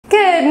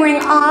Good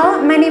morning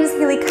all, my name is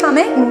Haley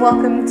Comet and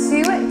welcome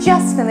to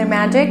Just Another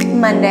Magic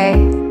Monday.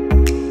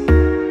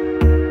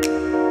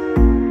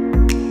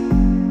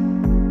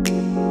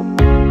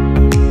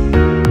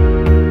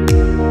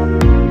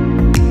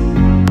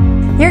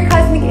 Your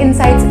cosmic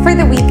insights for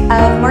the week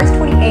of March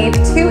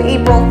 28th to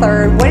April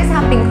 3rd. What is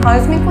happening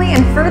cosmically,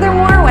 and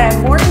furthermore, what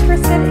I'm more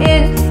interested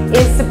in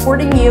is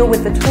supporting you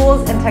with the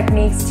tools and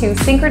techniques to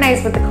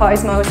synchronize with the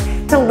cosmos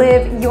to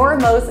live your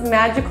most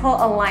magical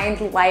aligned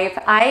life.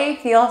 I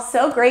feel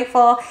so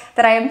grateful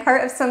that I am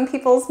part of some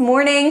people's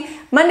Monday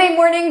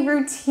morning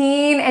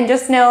routine, and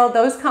just know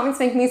those comments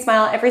make me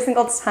smile every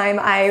single time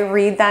I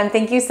read them.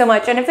 Thank you so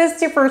much. And if this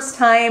is your first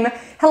time,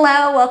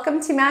 hello,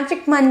 welcome to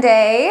Magic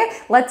Monday.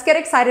 Let's get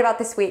excited about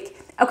this week.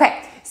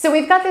 Okay, so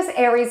we've got this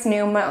Aries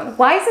new moon.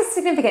 Why is this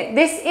significant?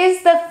 This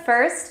is the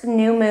first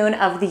new moon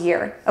of the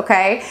year,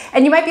 okay?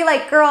 And you might be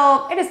like,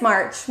 girl, it is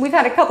March. We've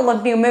had a couple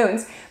of new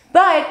moons.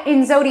 But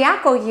in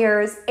zodiacal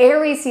years,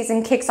 Aries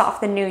season kicks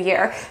off the new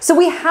year. So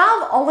we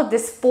have all of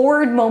this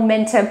forward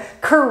momentum,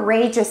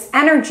 courageous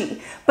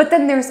energy. But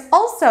then there's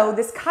also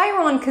this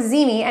Chiron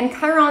Cazimi, and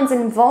Chiron's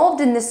involved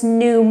in this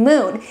new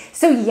moon.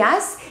 So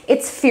yes,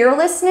 it's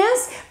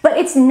fearlessness, but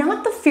it's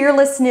not the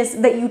fearlessness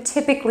that you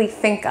typically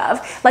think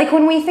of. Like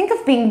when we think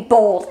of being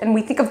bold and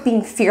we think of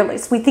being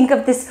fearless, we think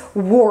of this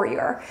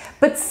warrior.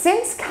 But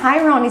since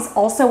Chiron is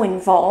also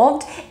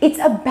involved, it's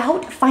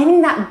about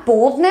finding that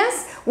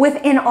boldness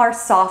within our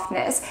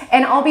softness.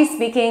 And I'll be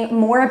speaking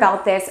more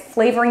about this,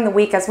 flavoring the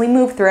week as we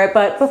move through it.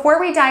 But before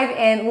we dive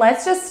in,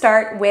 let's just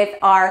start with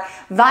our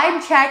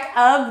vibe check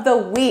of the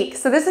week.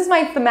 So this is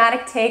my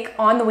thematic take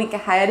on the week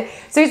ahead.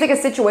 So here's like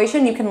a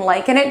situation you can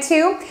liken it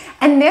to.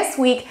 And this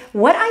week,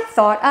 what I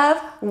thought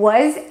of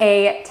was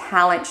a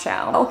talent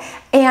show.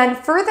 And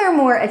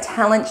furthermore, a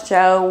talent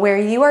show where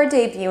you are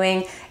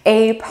debuting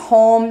a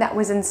poem that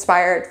was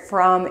inspired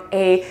from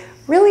a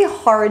really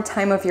hard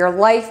time of your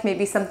life,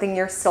 maybe something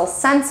you're still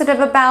sensitive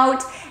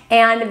about,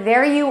 and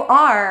there you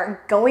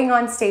are going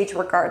on stage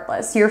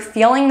regardless. You're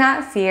feeling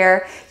that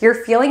fear, you're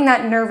feeling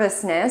that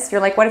nervousness, you're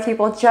like, what if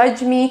people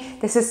judge me?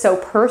 This is so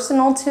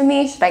personal to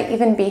me, should I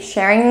even be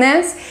sharing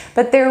this?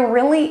 But there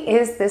really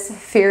is this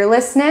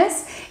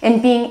fearlessness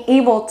in being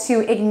able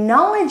to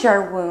acknowledge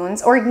our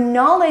wounds or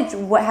acknowledge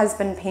what has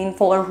been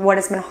painful or what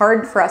has been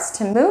hard for us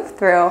to move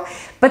through,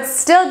 but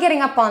still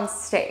getting up on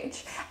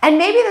stage. And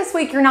maybe this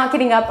week you're not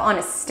getting up on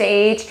a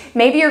stage.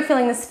 Maybe you're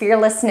feeling this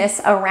fearlessness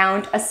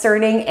around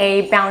asserting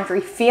a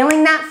boundary,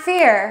 feeling that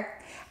fear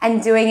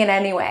and doing it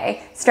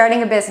anyway.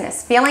 Starting a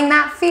business, feeling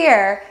that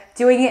fear,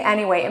 doing it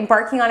anyway.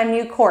 Embarking on a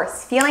new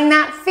course, feeling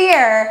that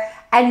fear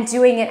and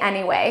doing it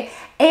anyway.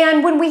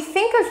 And when we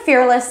think of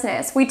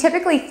fearlessness, we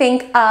typically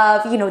think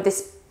of, you know,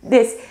 this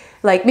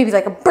like maybe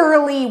like a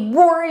burly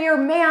warrior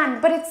man,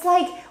 but it's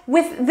like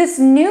with this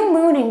new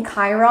moon in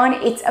Chiron,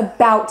 it's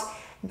about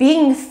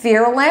being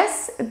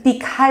fearless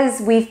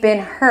because we've been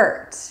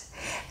hurt.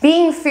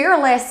 Being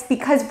fearless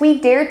because we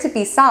dare to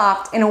be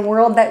soft in a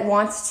world that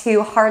wants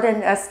to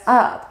harden us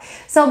up.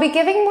 So I'll be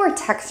giving more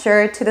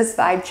texture to this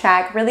vibe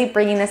check, really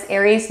bringing this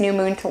Aries new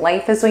moon to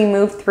life as we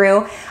move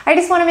through. I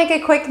just want to make a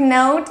quick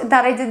note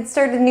that I did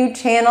start a new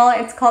channel.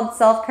 It's called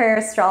Self-Care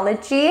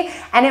Astrology,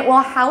 and it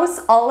will house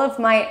all of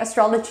my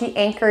astrology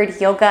anchored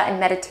yoga and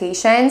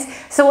meditations.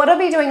 So what I'll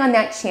be doing on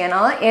that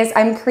channel is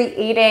I'm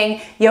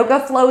creating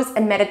yoga flows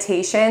and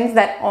meditations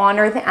that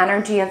honor the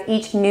energy of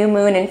each new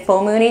moon and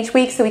full moon each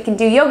week, so we can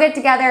do yoga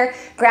together,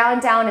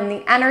 ground down in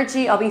the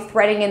energy. I'll be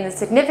threading in the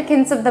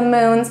significance of the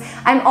moons.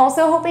 I'm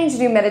also hoping to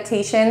do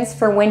meditations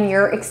for when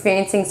you're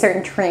experiencing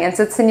certain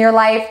transits in your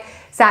life,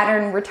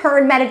 Saturn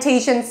return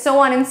meditations, so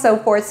on and so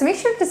forth. So make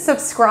sure to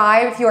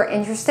subscribe if you are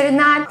interested in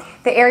that.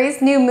 The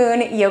Aries New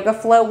Moon Yoga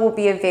Flow will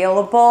be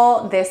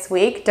available this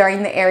week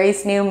during the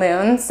Aries New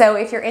Moon. So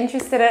if you're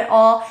interested at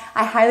all,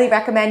 I highly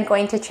recommend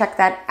going to check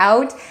that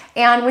out.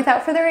 And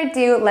without further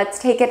ado, let's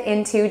take it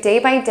into day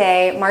by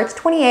day, March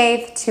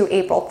 28th to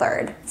April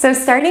 3rd. So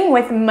starting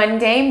with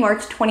Monday,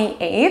 March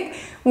 28th,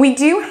 we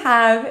do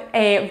have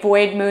a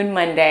void moon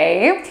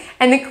Monday,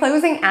 and the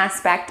closing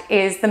aspect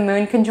is the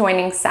moon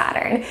conjoining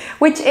Saturn,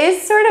 which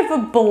is sort of a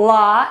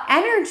blah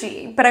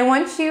energy, but I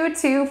want you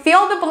to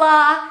feel the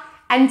blah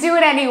and do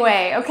it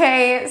anyway,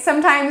 okay?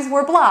 Sometimes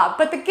we're blah,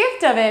 but the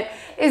gift of it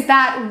is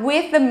that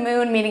with the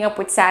moon meeting up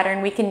with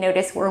Saturn, we can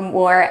notice we're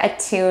more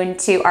attuned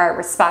to our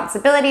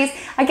responsibilities.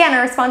 Again,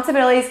 our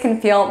responsibilities can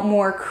feel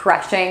more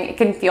crushing. It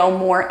can feel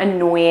more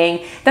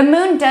annoying. The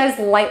moon does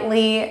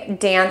lightly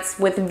dance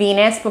with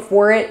Venus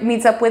before it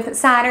meets up with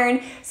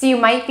Saturn. So you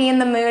might be in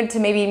the mood to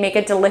maybe make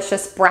a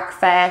delicious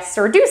breakfast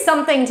or do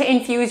something to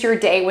infuse your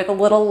day with a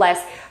little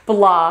less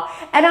blah.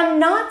 And I'm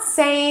not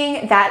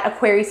saying that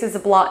Aquarius is a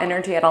blah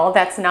energy at all.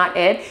 That's not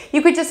it.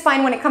 You could just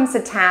find when it comes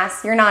to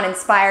tasks, you're not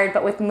inspired,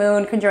 but with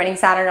moon conjoining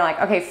Saturn, you're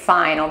like, okay,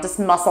 fine, I'll just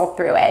muscle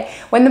through it.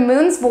 When the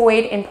moon's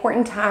void,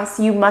 important tasks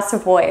you must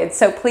avoid.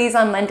 So please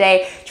on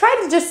Monday,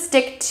 try to just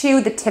stick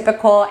to the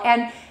typical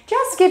and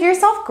just give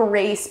yourself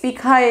grace,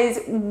 because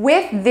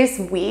with this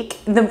week,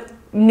 the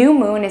new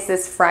moon is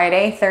this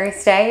Friday,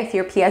 Thursday, if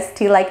you're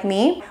PST like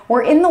me.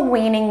 We're in the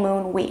waning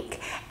moon week.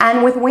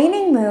 And with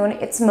waning moon,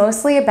 it's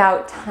mostly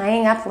about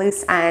tying up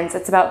loose ends.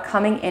 It's about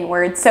coming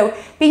inward. So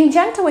being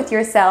gentle with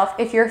yourself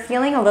if you're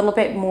feeling a little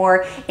bit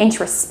more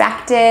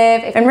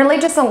introspective, and really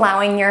just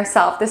allowing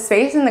yourself the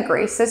space and the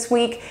grace this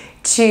week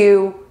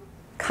to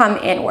come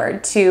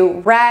inward, to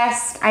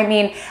rest. I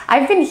mean,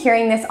 I've been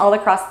hearing this all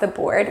across the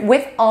board.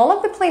 With all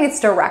of the planets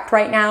direct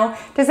right now,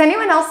 does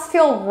anyone else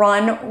feel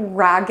run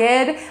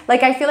ragged?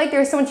 Like, I feel like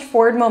there's so much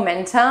forward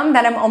momentum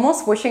that I'm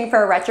almost wishing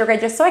for a retrograde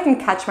just so I can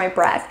catch my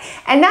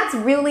breath. And that's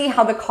really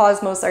how the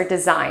cosmos are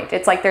designed.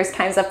 It's like there's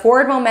times of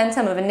forward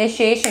momentum, of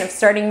initiation, of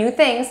starting new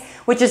things,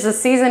 which is the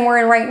season we're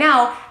in right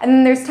now. And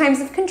then there's times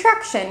of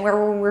contraction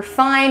where we're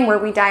fine, where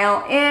we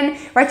dial in.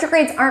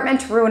 Retrogrades aren't meant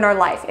to ruin our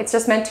life. It's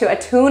just meant to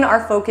attune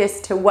our focus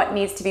to what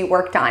needs to be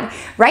worked on.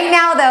 Right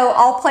now though,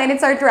 all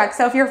planets are direct.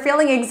 So if you're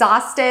feeling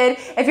exhausted,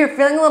 if you're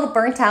feeling a little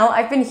burnt out,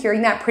 I've been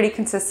hearing that pretty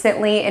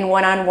consistently in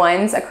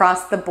one-on-ones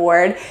across the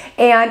board.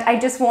 And I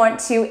just want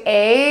to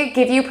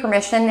give you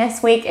permission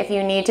this week if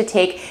you need to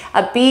take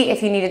a beat,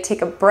 if you need to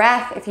take a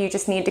breath, if you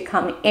just need to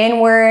come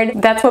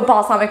inward. That's what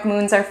balsamic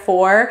moons are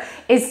for,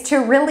 is to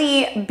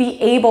really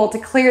be able to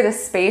clear the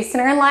space in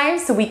our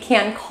lives so we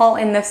can call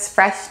in this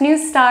fresh new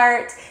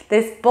start,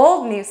 this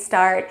bold new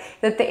start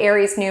that the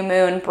Aries new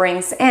moon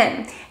brings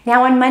in.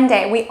 Now on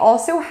Monday, we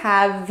also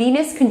have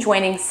Venus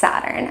conjoining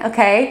Saturn,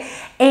 okay?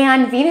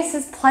 And Venus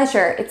is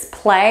pleasure, it's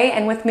play,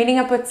 and with meeting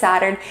up with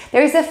Saturn,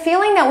 there's a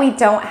feeling that we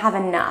don't have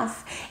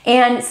enough.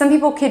 And some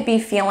people could be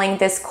feeling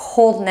this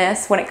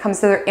coldness when it comes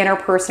to their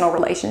interpersonal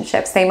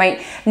relationships. They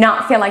might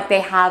not feel like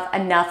they have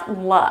enough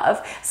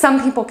love.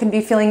 Some people can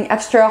be feeling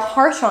extra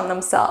harsh on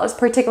themselves,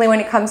 particularly when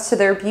it comes to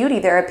their beauty,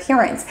 their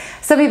appearance.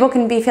 Some people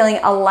can be feeling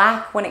a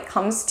lack when it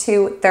comes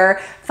to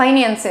their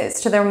finances,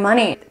 to their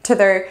money, to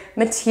their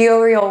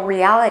material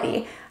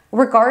reality.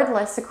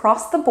 Regardless,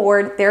 across the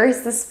board, there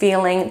is this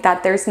feeling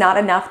that there's not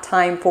enough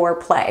time for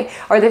play,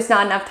 or there's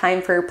not enough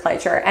time for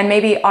pleasure. And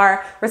maybe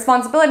our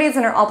responsibilities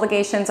and our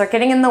obligations are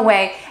getting in the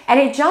way, and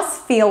it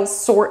just feels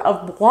sort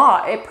of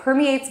blah. It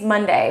permeates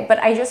Monday, but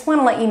I just want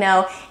to let you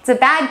know it's a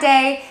bad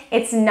day.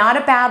 It's not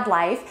a bad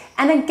life.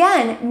 And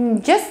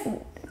again, just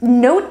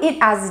note it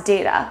as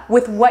data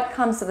with what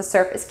comes to the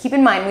surface. Keep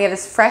in mind, we have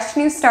this fresh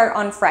new start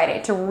on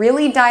Friday to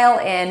really dial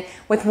in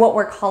with what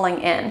we're calling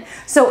in.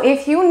 So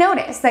if you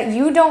notice that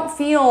you don't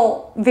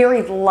feel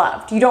very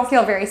loved, you don't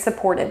feel very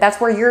supported,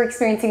 that's where you're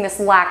experiencing this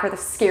lack or the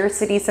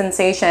scarcity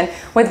sensation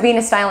with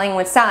Venus dialing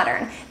with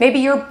Saturn. Maybe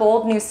your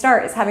bold new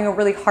start is having a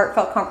really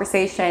heartfelt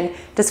conversation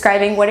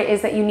describing what it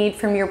is that you need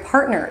from your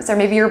partners, or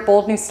maybe your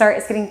bold new start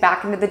is getting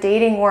back into the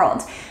dating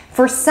world.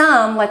 For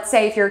some, let's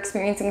say if you're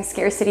experiencing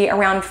scarcity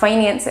around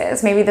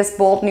finances, maybe this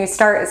bold new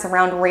start is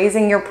around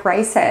raising your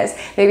prices.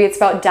 Maybe it's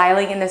about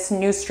dialing in this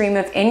new stream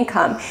of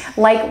income.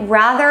 Like,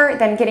 rather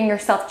than getting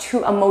yourself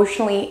too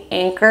emotionally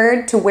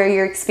anchored to where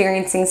you're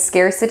experiencing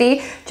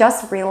scarcity,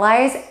 just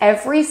realize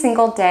every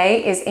single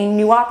day is a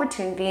new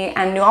opportunity,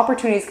 and new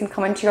opportunities can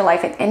come into your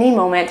life at any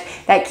moment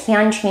that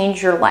can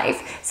change your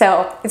life.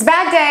 So it's a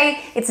bad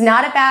day, it's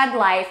not a bad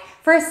life.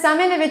 For some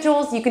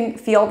individuals, you can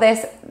feel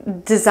this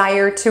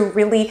desire to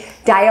really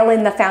dial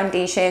in the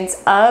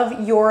foundations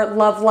of your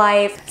love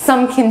life.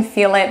 Some can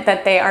feel it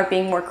that they are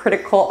being more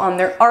critical on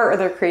their art or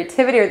their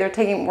creativity, or they're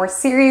taking it more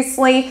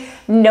seriously.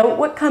 Note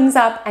what comes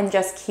up and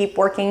just keep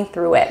working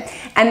through it.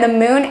 And the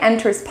moon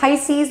enters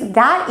Pisces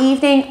that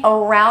evening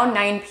around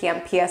 9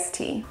 p.m.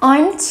 PST.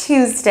 On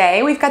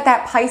Tuesday, we've got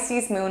that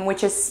Pisces moon,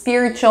 which is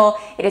spiritual,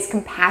 it is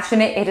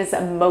compassionate, it is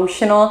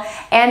emotional,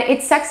 and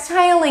it's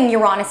sextiling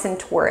Uranus and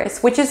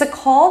Taurus, which is a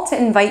call to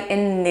invite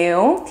in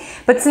new.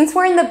 But since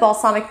we're in the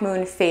balsamic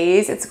moon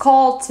phase, it's a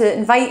call to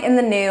invite in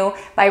the new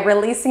by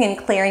releasing and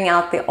clearing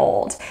out the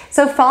old.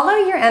 So follow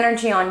your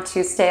energy on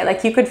Tuesday.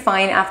 Like, you could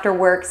find after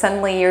work,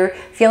 suddenly you're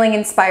feeling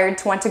inspired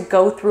to want to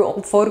go through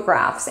old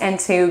photographs and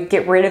to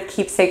get rid of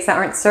keepsakes that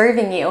aren't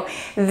serving you.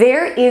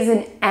 There is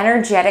an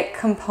energetic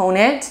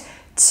component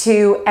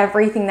to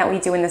everything that we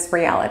do in this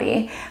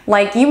reality.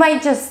 Like, you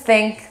might just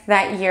think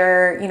that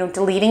you're,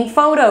 deleting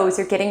photos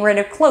or getting rid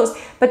of clothes,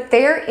 but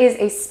there is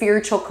a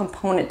spiritual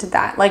component to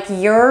that. Like,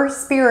 your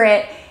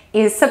spirit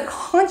is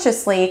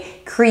subconsciously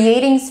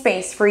creating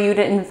space for you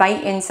to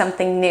invite in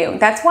something new.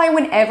 That's why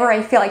whenever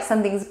I feel like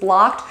something's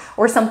blocked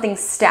or something's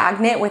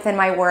stagnant within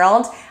my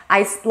world,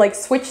 I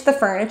switch the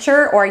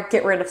furniture or I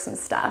get rid of some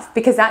stuff,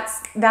 because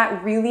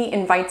that really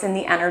invites in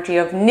the energy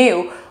of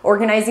new,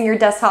 organizing your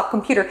desktop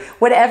computer,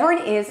 whatever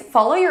it is.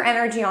 Follow your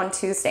energy on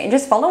Tuesday and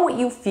just follow what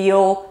you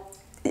feel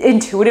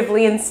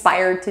intuitively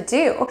inspired to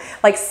do.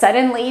 Like,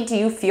 suddenly, do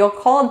you feel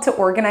called to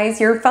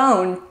organize your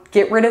phone?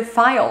 Get rid of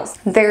files.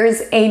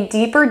 There's a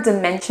deeper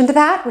dimension to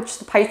that, which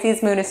the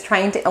Pisces moon is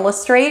trying to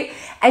illustrate,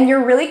 and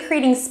you're really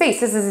creating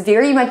space. This is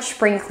very much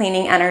spring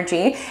cleaning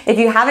energy. If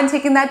you haven't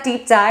taken that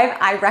deep dive,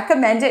 I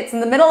recommend it. It's in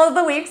the middle of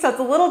the week, so it's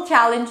a little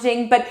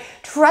challenging, but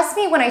trust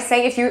me when I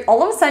say, if you're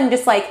all of a sudden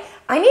just like,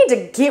 I need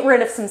to get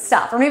rid of some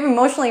stuff, or maybe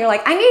emotionally you're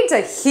like, I need to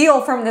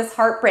heal from this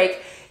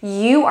heartbreak,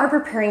 you are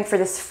preparing for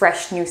this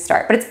fresh new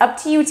start, but it's up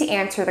to you to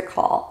answer the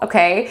call,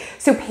 okay?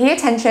 So pay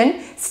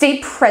attention, stay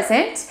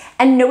present,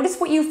 and notice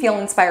what you feel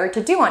inspired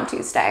to do on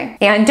Tuesday.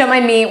 And don't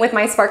mind me with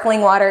my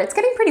sparkling water. It's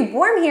getting pretty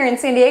warm here in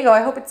San Diego.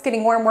 I hope it's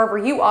getting warm wherever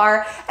you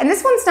are. And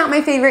this one's not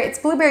my favorite. It's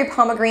blueberry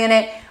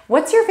pomegranate.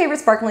 What's your favorite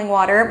sparkling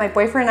water? My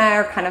boyfriend and I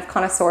are kind of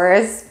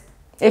connoisseurs,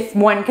 if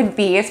one could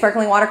be a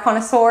sparkling water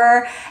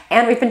connoisseur,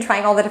 and we've been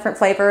trying all the different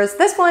flavors.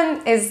 This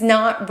one is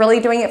not really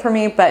doing it for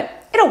me, but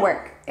it'll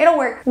work. It'll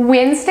work.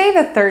 Wednesday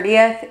the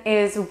 30th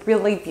is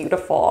really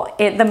beautiful.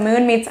 The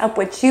moon meets up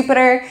with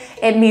Jupiter.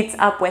 It meets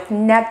up with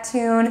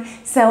Neptune.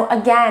 So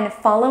again,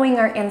 following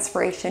our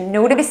inspiration,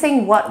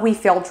 noticing what we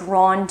feel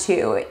drawn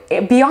to,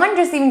 beyond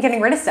just even getting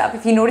rid of stuff.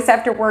 If you notice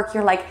after work,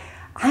 you're like,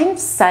 I'm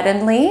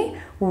suddenly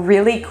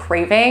really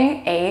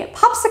craving a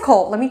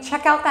popsicle. Let me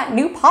check out that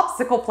new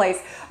popsicle place,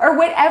 or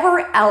whatever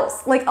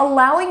else. Like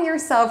allowing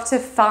yourself to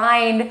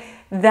find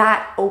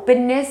that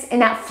openness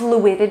and that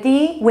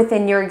fluidity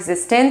within your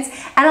existence,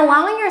 and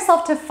allowing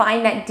yourself to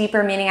find that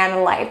deeper meaning out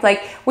of life.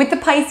 Like with the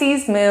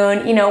Pisces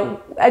moon, you know,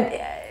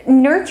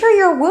 nurture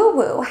your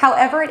woo-woo,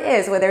 however it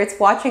is, whether it's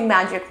watching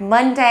Magic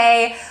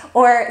Monday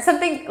or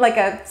something like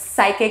a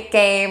psychic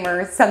game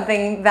or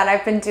something that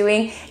I've been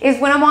doing, is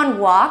when I'm on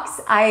walks,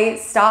 I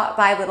stop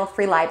by little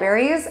free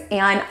libraries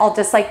and I'll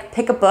just like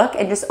pick a book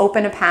and just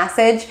open a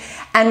passage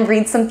and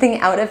read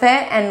something out of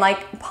it and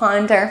like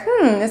ponder,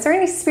 is there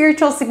any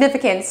spiritual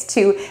significance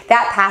to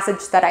that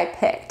passage that I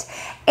picked?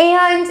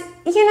 And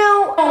you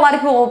know, a lot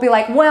of people will be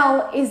like,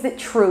 well, is it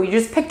true? You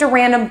just picked a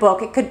random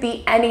book. It could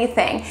be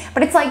anything.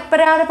 But it's like, but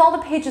out of all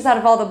the pages, out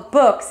of all the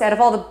books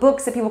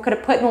that people could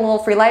have put in the little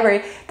free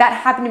library, that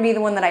happened to be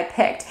the one that I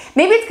picked.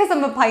 Maybe it's because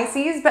I'm a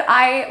Pisces, but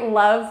I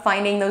love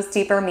finding those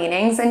deeper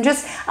meanings and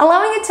just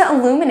allowing it to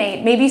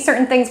illuminate maybe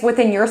certain things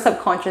within your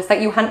subconscious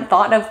that you hadn't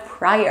thought of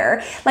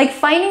prior. Like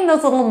finding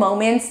those little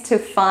moments to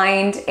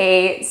find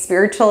a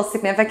spiritual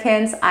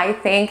significance, I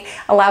think,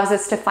 allows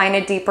us to find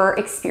a deeper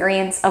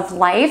experience of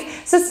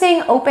life. So staying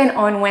open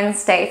on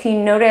Wednesday. If you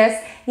notice,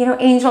 you know,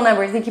 angel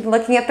numbers, you keep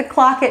looking at the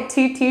clock at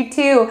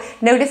 222,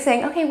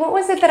 noticing, okay, what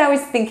was it that I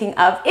was thinking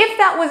of? If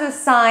that was a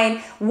sign,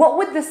 what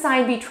would the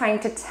sign be trying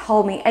to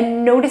tell me?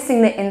 And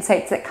noticing the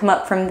insights that come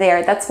up from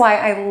there. That's why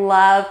I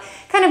love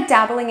kind of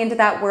dabbling into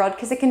that world,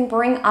 because it can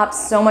bring up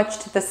so much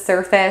to the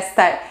surface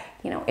that,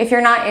 you know, if you're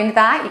not into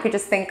that, you could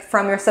just think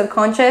from your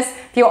subconscious.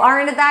 If you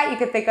are into that, you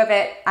could think of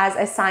it as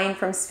a sign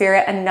from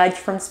spirit, a nudge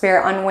from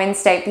spirit on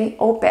Wednesday. Be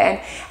open.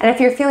 And if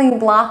you're feeling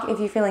blocked, if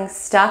you're feeling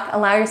stuck,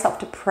 allow yourself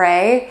to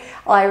pray.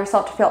 Allow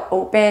yourself to feel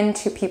open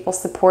to people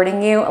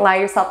supporting you. Allow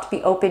yourself to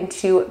be open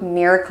to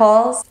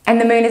miracles.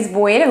 And the moon is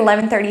void at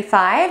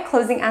 11:35.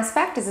 Closing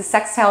aspect is a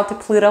sextile to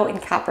Pluto in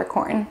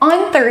Capricorn.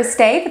 On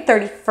Thursday, the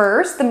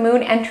 31st, the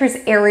moon enters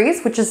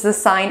Aries, which is the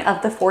sign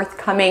of the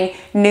forthcoming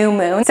new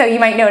moon. So you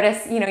might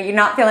notice, you know, you're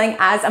not feeling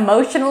as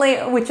emotionally,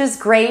 which is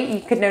great. You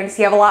could notice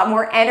you have a lot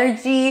more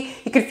energy.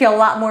 You could feel a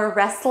lot more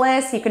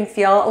restless. You can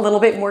feel a little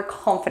bit more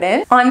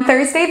confident. On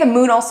Thursday, the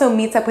moon also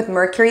meets up with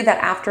Mercury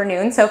that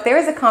afternoon. So if there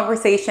is a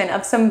conversation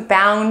of some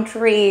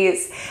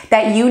boundaries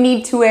that you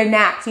need to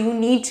enact, you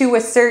need to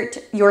assert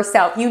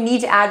yourself, you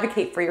need to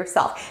advocate for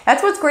yourself.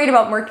 That's what's great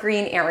about Mercury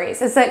in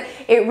Aries, is that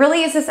it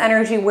really is this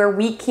energy where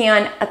we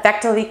can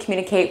effectively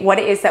communicate what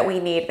it is that we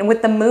need. And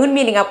with the moon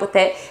meeting up with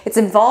it, it's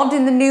involved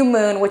in the new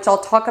moon, which I'll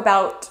talk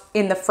about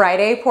in the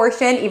Friday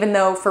portion, even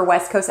though for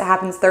West Coast it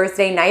happens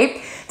Thursday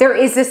night. There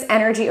is this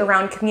energy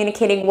around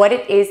communicating what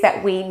it is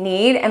that we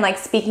need and like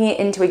speaking it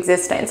into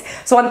existence.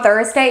 So on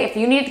Thursday, if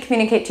you need to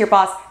communicate to your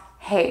boss,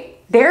 hey,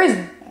 there is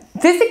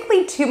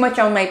physically too much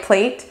on my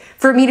plate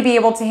for me to be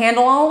able to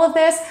handle all of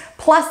this,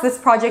 plus this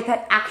project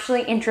that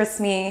actually interests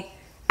me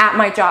at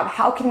my job.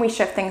 How can we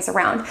shift things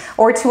around?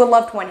 Or to a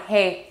loved one,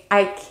 hey,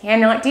 I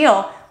cannot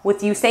deal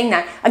with you saying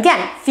that.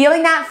 Again,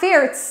 feeling that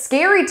fear, it's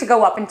scary to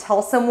go up and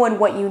tell someone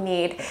what you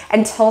need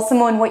and tell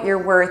someone what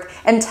you're worth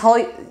and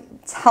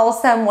tell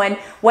someone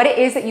what it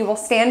is that you will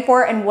stand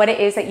for and what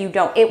it is that you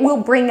don't. It will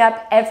bring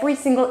up every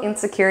single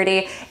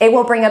insecurity. It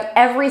will bring up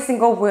every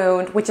single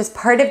wound, which is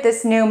part of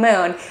this new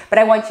moon. But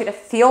I want you to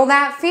feel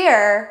that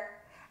fear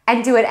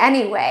and do it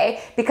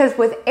anyway, because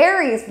with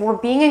Aries, we're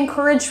being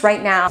encouraged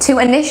right now to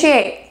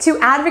initiate, to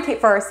advocate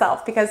for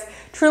ourselves, because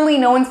truly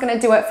no one's going to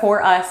do it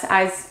for us,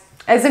 as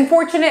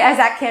unfortunate as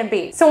that can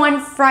be. So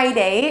on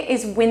Friday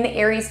is when the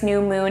Aries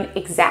new moon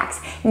exacts.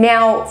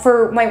 Now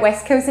for my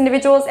West Coast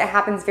individuals, it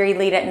happens very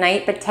late at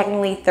night, but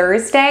technically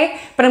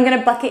Thursday, but I'm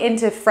gonna bucket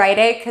into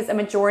Friday because a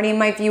majority of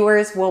my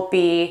viewers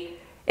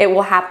it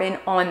will happen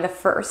on the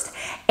 1st.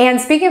 And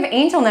speaking of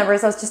angel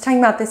numbers, I was just talking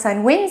about this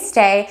on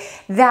Wednesday,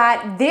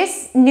 that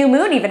this new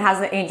moon even has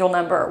an angel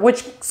number,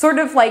 which sort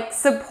of like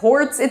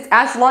supports its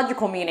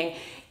astrological meaning.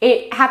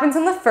 It happens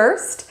on the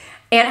 1st,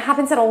 and it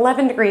happens at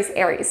 11 degrees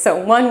Aries, so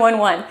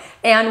 111.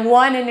 And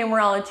 1 in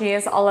numerology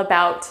is all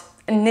about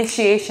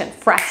initiation,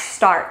 fresh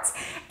starts.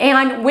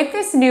 And with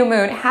this new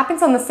moon, it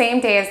happens on the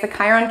same day as the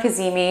Chiron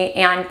Kazemi,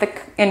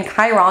 and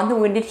Chiron, the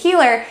wounded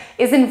healer,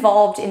 is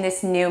involved in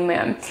this new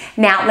moon.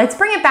 Now, let's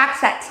bring it back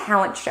to that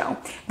talent show.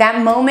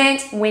 That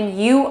moment when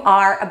you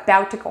are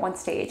about to go on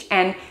stage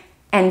and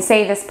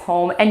say this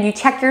poem, and you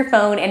check your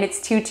phone and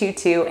it's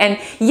 222. And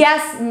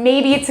yes,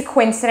 maybe it's a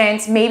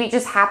coincidence, maybe it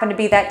just happened to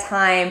be that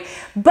time,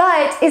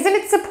 but isn't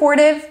it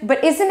supportive?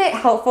 But isn't it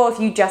helpful if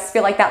you just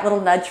feel like that little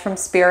nudge from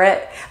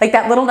spirit, like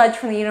that little nudge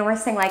from the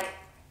universe saying like,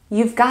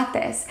 you've got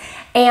this.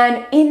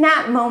 And in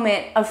that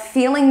moment of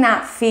feeling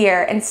that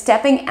fear and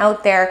stepping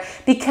out there,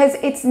 because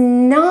it's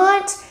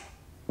not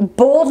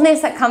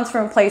boldness that comes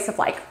from a place of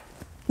like,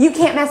 you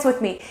can't mess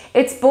with me.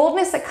 It's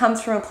boldness that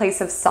comes from a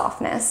place of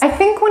softness. I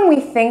think when we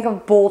think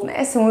of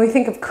boldness and when we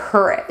think of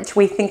courage,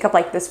 we think of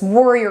like this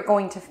warrior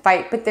going to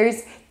fight, but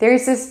there's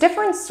this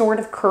different sort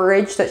of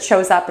courage that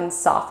shows up in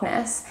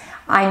softness.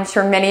 I'm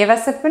sure many of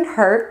us have been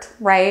hurt,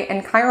 right?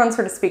 And Chiron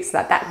sort of speaks to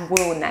that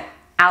wound, that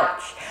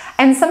ouch.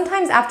 And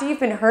sometimes after you've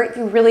been hurt,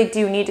 you really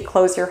do need to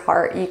close your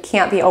heart. You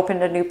can't be open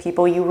to new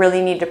people. You really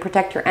need to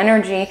protect your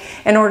energy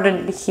in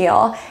order to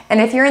heal.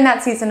 And if you're in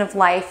that season of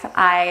life,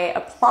 I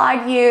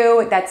applaud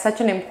you. That's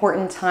such an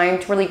important time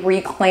to really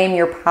reclaim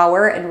your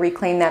power and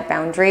reclaim that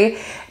boundary.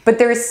 But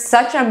there's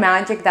such a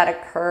magic that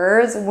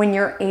occurs when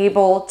you're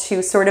able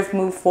to sort of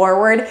move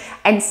forward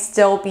and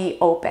still be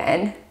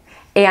open,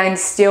 and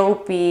still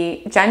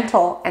be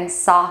gentle and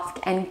soft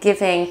and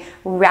giving,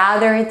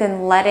 rather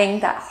than letting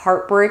that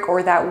heartbreak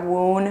or that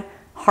wound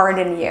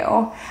harden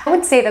you. I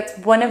would say that's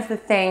one of the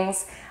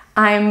things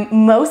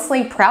I'm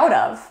mostly proud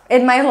of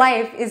in my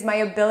life, is my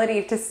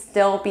ability to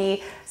still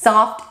be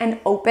soft and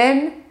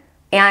open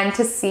and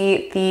to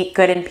see the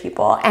good in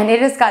people. And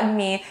it has gotten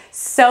me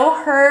so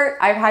hurt.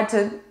 I've had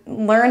to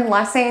learn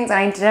lessons, and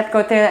I did have to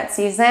go through that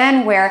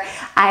season where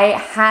I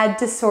had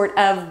to sort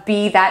of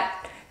be that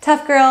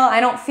tough girl,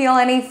 I don't feel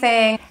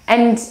anything.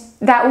 And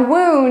that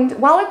wound,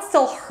 while it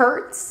still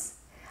hurts,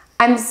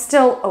 I'm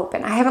still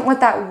open. I haven't let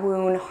that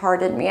wound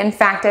harden me. In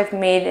fact, I've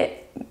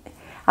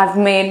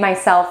made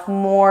myself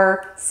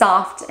more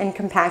soft and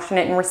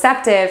compassionate and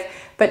receptive,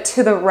 but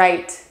to the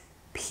right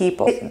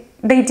people.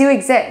 They do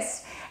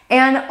exist.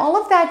 And all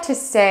of that to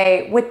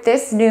say, with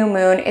this new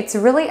moon, it's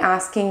really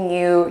asking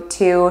you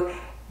to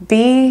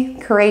be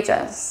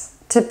courageous,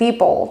 to be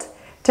bold,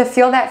 to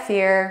feel that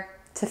fear,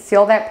 to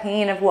feel that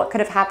pain of what could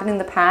have happened in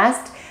the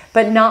past,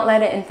 but not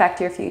let it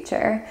infect your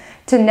future.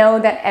 To know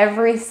that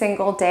every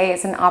single day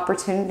is an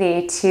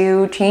opportunity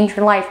to change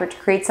your life or to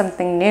create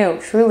something new.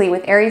 Truly,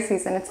 with Aries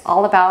season, it's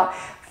all about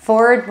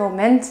forward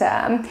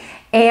momentum.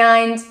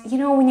 And you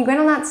know, when you get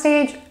on that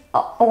stage,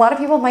 a lot of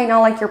people might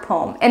not like your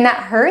poem, and that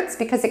hurts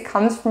because it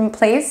comes from a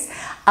place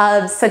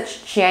of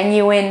such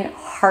genuine,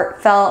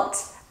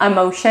 heartfelt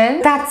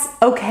emotion. That's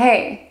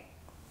okay.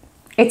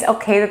 It's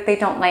okay that they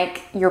don't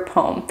like your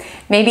poem.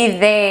 Maybe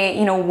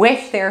they,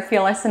 wish they were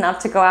fearless enough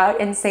to go out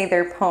and say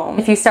their poem.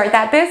 If you start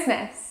that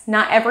business,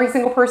 not every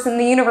single person in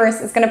the universe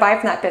is going to buy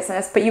from that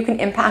business, but you can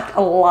impact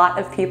a lot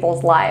of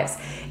people's lives.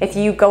 If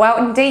you go out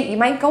and date, you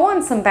might go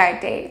on some bad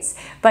dates,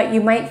 but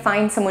you might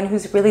find someone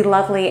who's really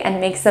lovely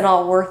and makes it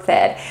all worth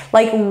it.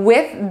 Like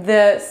with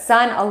the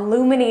sun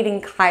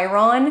illuminating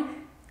Chiron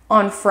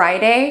on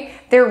Friday,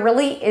 there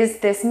really is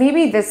this,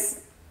 maybe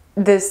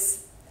this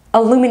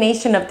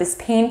illumination of this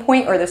pain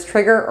point or this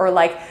trigger, or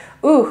like,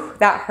 ooh,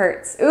 that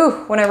hurts.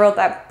 Ooh, when I wrote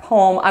that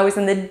poem, I was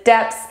in the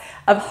depths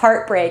of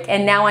heartbreak,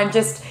 and now I'm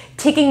just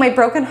taking my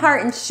broken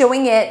heart and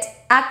showing it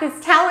at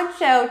this talent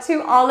show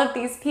to all of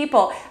these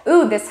people.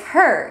 Ooh, this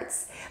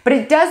hurts. But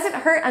it doesn't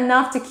hurt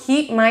enough to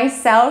keep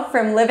myself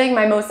from living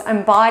my most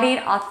embodied,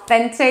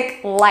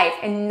 authentic life.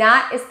 And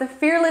that is the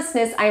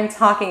fearlessness I'm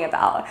talking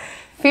about.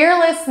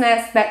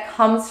 Fearlessness that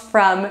comes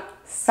from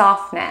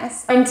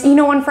softness. And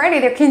on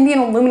Friday, there can be an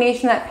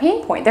illumination of that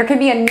pain point. There can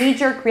be a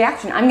knee-jerk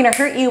reaction. I'm gonna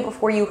hurt you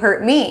before you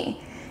hurt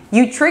me.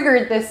 You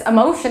triggered this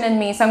emotion in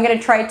me, so I'm gonna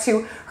try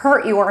to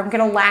hurt you, or I'm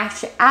gonna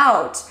lash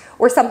out,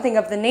 or something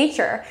of the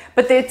nature.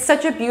 But it's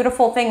such a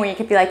beautiful thing where you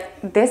could be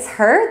like, this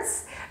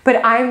hurts, but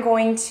I'm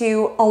going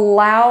to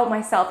allow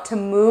myself to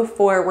move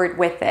forward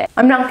with it.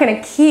 I'm not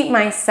gonna keep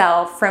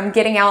myself from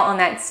getting out on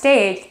that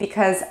stage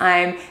because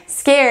I'm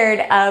scared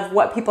of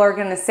what people are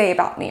gonna say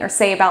about me or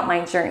say about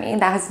my journey.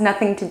 That has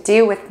nothing to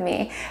do with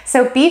me.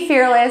 So be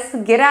fearless,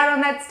 get out on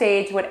that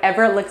stage,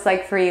 whatever it looks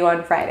like for you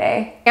on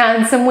Friday.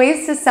 And some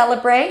ways to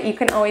celebrate, you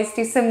can always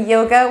do some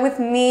yoga with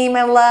me,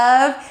 my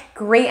love.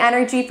 Great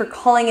energy for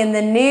calling in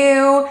the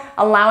new,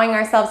 allowing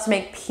ourselves to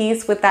make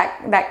peace with that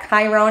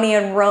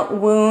Chironian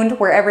wound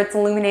wherever it's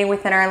illuminated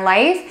within our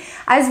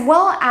life, as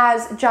well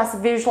as just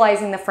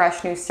visualizing the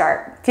fresh new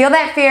start. Feel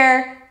that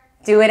fear,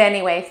 do it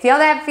anyway. Feel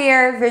that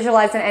fear,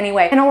 visualize it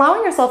anyway. And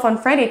allowing yourself on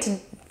Friday to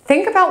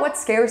think about what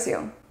scares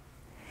you.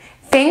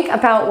 Think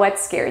about what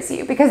scares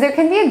you, because there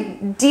can be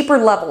a deeper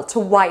level to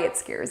why it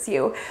scares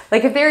you.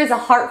 Like if there is a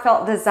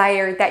heartfelt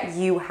desire that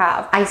you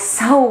have, I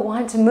so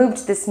want to move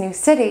to this new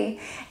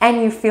city,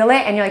 and you feel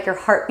it and you're like, your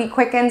heartbeat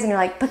quickens and you're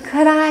like, but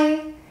could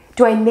I?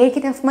 Do I make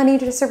enough money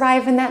to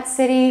survive in that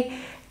city?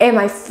 Am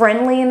I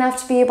friendly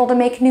enough to be able to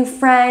make new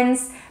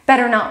friends?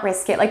 Better not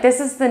risk it. Like, this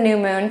is the new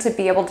moon to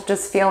be able to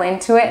just feel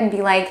into it and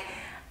be like,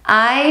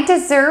 I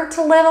deserve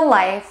to live a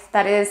life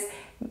that is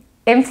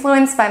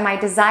influenced by my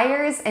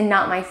desires and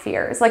not my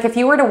fears. Like, if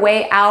you were to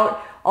weigh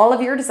out all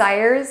of your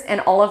desires and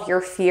all of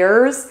your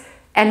fears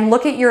and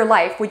look at your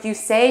life, would you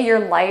say your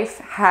life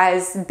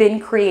has been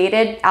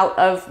created out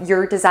of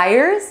your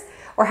desires,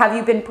 or have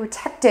you been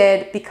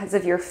protected because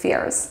of your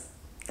fears?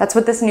 That's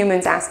what this new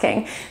moon's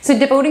asking. So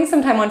devoting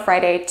some time on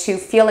Friday to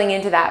feeling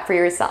into that for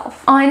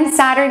yourself. On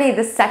Saturday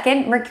the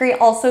 2nd, Mercury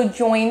also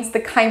joins the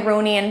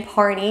Chironian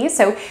party.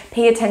 So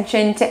pay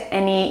attention to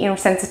any,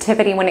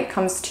 sensitivity when it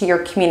comes to your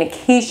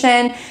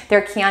communication.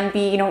 There can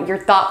be, your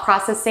thought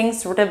processing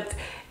sort of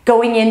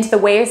going into the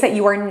ways that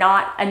you are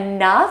not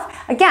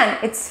enough. Again,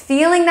 it's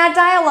feeling that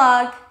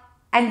dialogue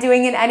and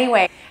doing it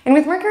anyway. And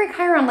with Mercury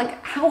Chiron,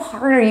 like, how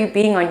hard are you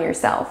being on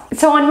yourself?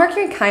 So on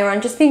Mercury Chiron,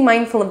 just being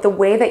mindful of the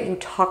way that you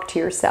talk to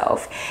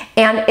yourself.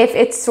 And if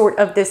it's sort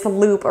of this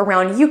loop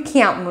around, you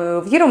can't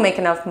move, you don't make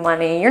enough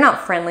money, you're not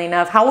friendly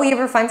enough, how will you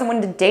ever find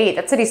someone to date?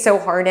 That city's so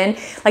hard in.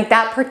 Like,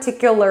 that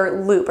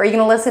particular loop. Are you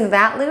gonna listen to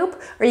that loop?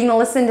 Or are you gonna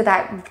listen to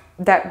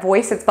that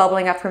voice that's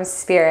bubbling up from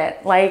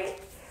spirit? Like,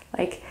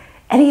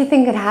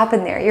 anything could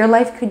happen there. Your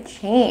life could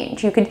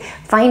change. You could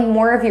find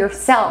more of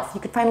yourself.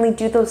 You could finally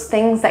do those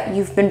things that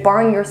you've been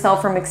barring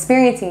yourself from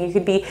experiencing. You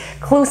could be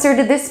closer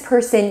to this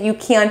person. You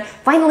can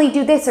finally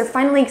do this or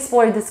finally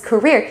explore this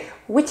career.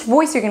 Which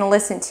voice you're going to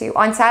listen to?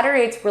 On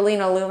Saturday, it's really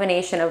an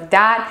illumination of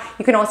that.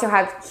 You can also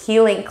have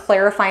healing,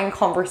 clarifying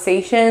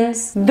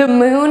conversations. The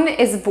moon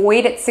is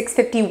void at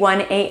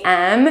 6:51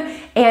 a.m.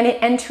 and it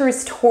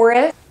enters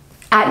Taurus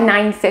at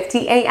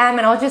 9:50 a.m.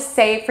 And I'll just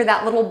say for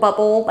that little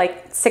bubble,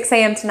 like 6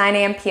 a.m. to 9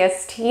 a.m.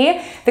 PST,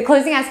 the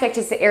closing aspect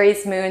is the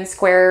Aries moon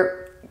square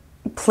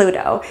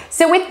Pluto.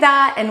 So with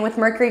that, and with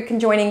Mercury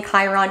conjoining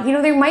Chiron,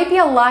 there might be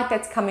a lot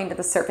that's coming to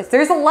the surface.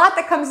 There's a lot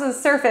that comes to the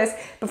surface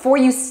before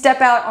you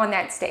step out on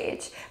that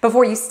stage,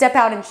 before you step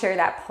out and share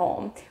that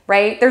poem,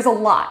 right? There's a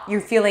lot.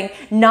 You're feeling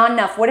not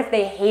enough. What if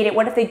they hate it?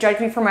 What if they judge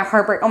me for my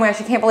heartbreak? Oh my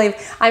gosh, I can't believe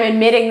I'm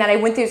admitting that I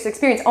went through this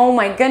experience. Oh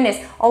my goodness,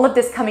 all of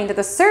this coming to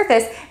the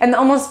surface, and the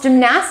almost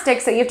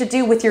gymnastics that you have to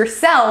do with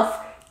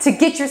yourself to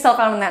get yourself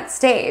out on that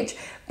stage.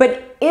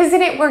 But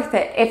isn't it worth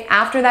it if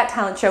after that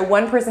talent show,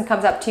 one person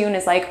comes up to you and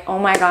is like, oh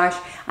my gosh,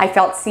 I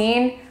felt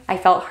seen, I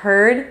felt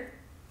heard,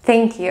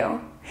 thank you.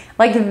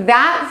 Like,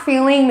 that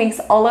feeling makes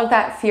all of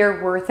that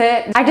fear worth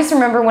it. I just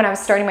remember when I was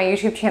starting my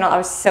YouTube channel, I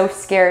was so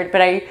scared,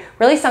 but I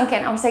really sunk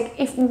in. I was like,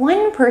 if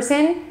one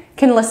person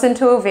can listen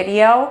to a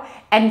video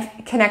and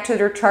connect to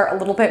their chart a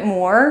little bit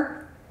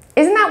more,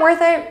 isn't that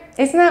worth it?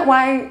 Isn't that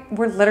why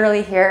we're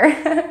literally here?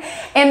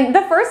 And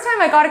the first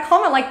time I got a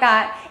comment like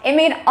that, it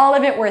made all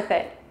of it worth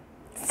it.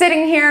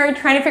 Sitting here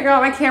trying to figure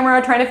out my camera,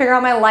 trying to figure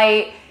out my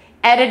light,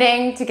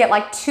 editing to get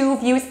like 2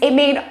 views, it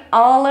made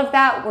all of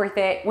that worth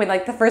it when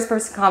like the first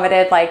person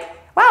commented like,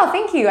 wow,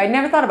 thank you, I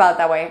never thought about it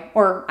that way,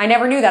 or I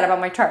never knew that about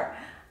my chart.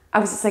 I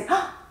was just like,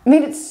 oh, it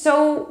made it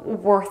so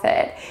worth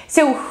it.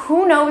 So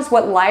who knows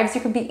what lives you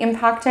could be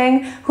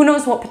impacting, who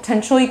knows what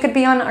potential you could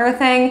be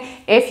unearthing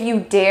if you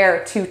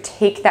dare to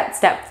take that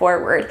step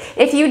forward.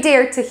 If you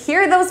dare to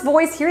hear those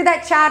voices, hear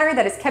that chatter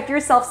that has kept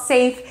yourself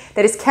safe,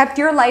 that has kept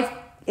your life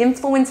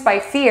influenced by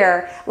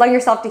fear, allow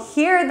yourself to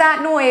hear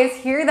that noise,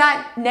 hear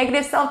that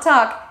negative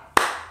self-talk,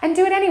 and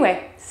do it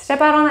anyway.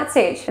 Step out on that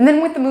stage. And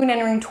then with the moon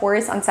entering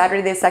Taurus on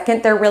Saturday the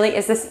 2nd, there really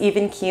is this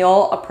even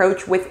keel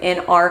approach within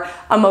our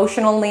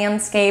emotional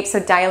landscape. So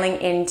dialing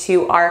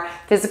into our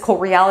physical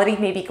reality,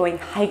 maybe going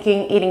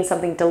hiking, eating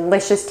something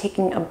delicious,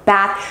 taking a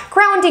bath,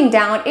 grounding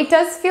down. It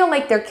does feel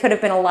like there could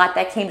have been a lot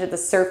that came to the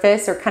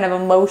surface or kind of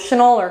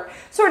emotional or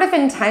sort of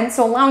intense.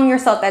 So allowing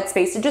yourself that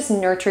space to just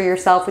nurture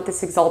yourself with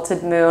this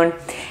exalted moon.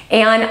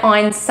 And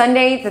on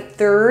Sunday the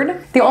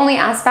 3rd, the only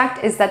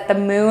aspect is that the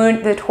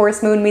moon, the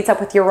Taurus moon, meets up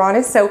with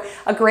Uranus. So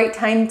a great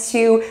time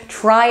to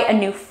try a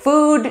new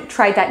food,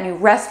 try that new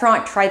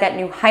restaurant, try that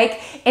new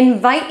hike,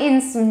 invite in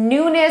some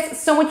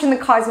newness. So much in the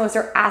cosmos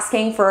are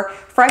asking for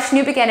fresh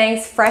new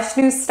beginnings, fresh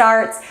new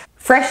starts,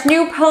 fresh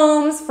new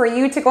poems for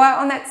you to go out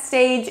on that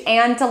stage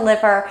and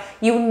deliver.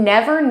 You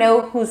never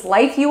know whose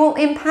life you will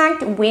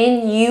impact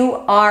when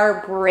you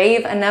are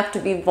brave enough to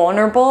be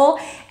vulnerable,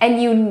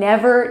 and you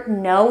never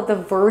know the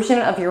version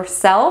of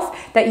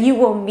yourself that you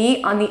will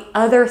meet on the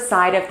other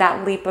side of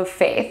that leap of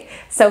faith.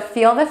 So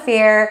feel the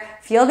fear,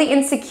 feel the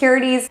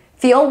insecurities,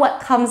 feel what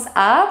comes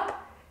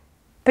up,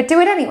 but do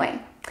it anyway.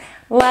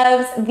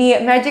 Loves, the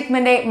Magic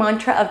Monday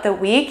mantra of the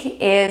week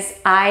is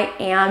I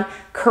am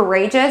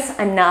courageous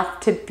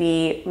enough to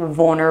be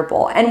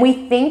vulnerable. And we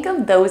think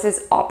of those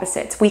as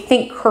opposites. We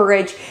think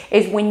courage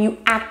is when you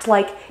act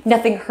like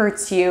nothing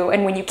hurts you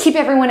and when you keep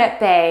everyone at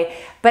bay.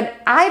 But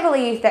I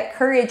believe that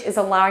courage is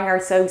allowing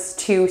ourselves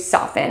to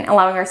soften,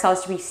 allowing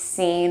ourselves to be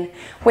seen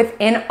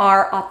within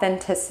our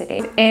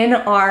authenticity, in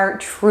our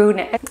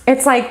trueness.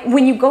 It's like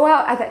when you go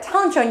out at that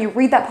talent show and you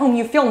read that poem,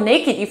 you feel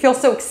naked, you feel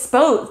so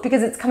exposed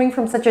because it's coming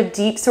from such a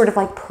deep sort of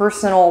like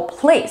personal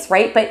place,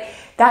 right? But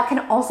that can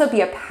also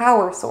be a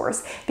power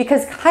source,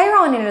 because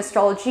Chiron in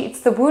astrology,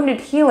 it's the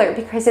wounded healer,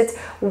 because it's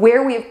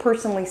where we have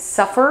personally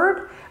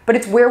suffered, but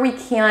it's where we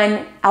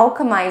can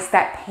alchemize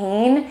that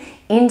pain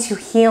into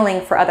healing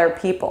for other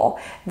people.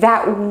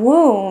 That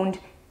wound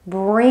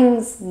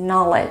brings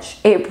knowledge,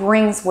 it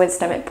brings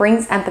wisdom, it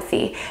brings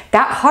empathy.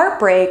 That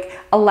heartbreak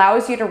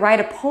allows you to write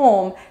a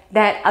poem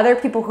that other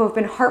people who have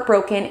been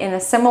heartbroken in a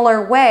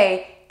similar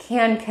way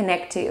can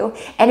connect to.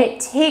 And it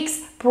takes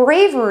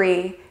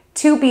bravery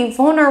to be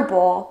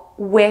vulnerable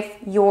with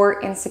your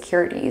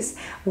insecurities,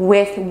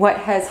 with what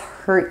has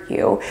hurt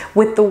you,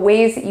 with the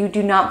ways that you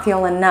do not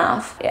feel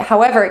enough.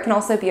 However, it can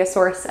also be a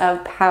source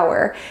of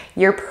power.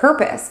 Your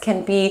purpose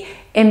can be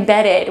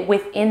embedded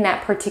within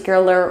that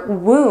particular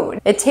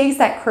wound. It takes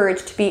that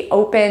courage to be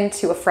open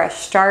to a fresh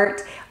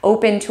start,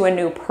 open to a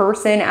new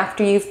person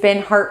after you've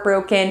been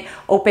heartbroken,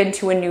 open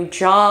to a new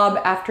job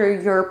after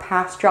your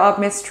past job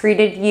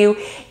mistreated you.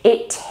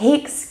 It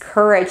takes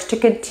courage to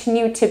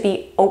continue to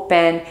be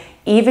open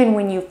even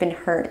when you've been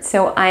hurt.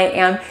 So I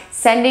am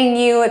sending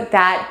you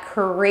that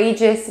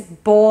courageous,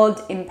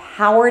 bold,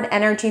 empowered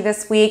energy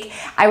this week.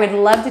 I would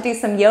love to do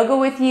some yoga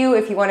with you.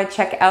 If you want to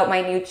check out my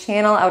new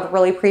channel, I would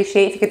really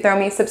appreciate if you could throw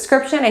me a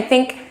subscription. I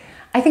think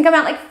I'm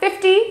at like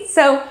 50,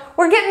 so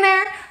we're getting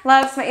there.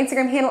 Loves. My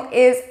Instagram handle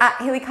is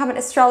 @HaleyComet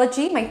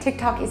Astrology. My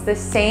TikTok is the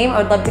same.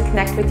 I would love to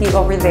connect with you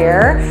over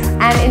there.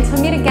 And until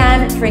we meet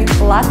again, drink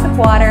lots of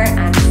water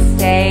and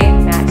stay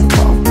magical.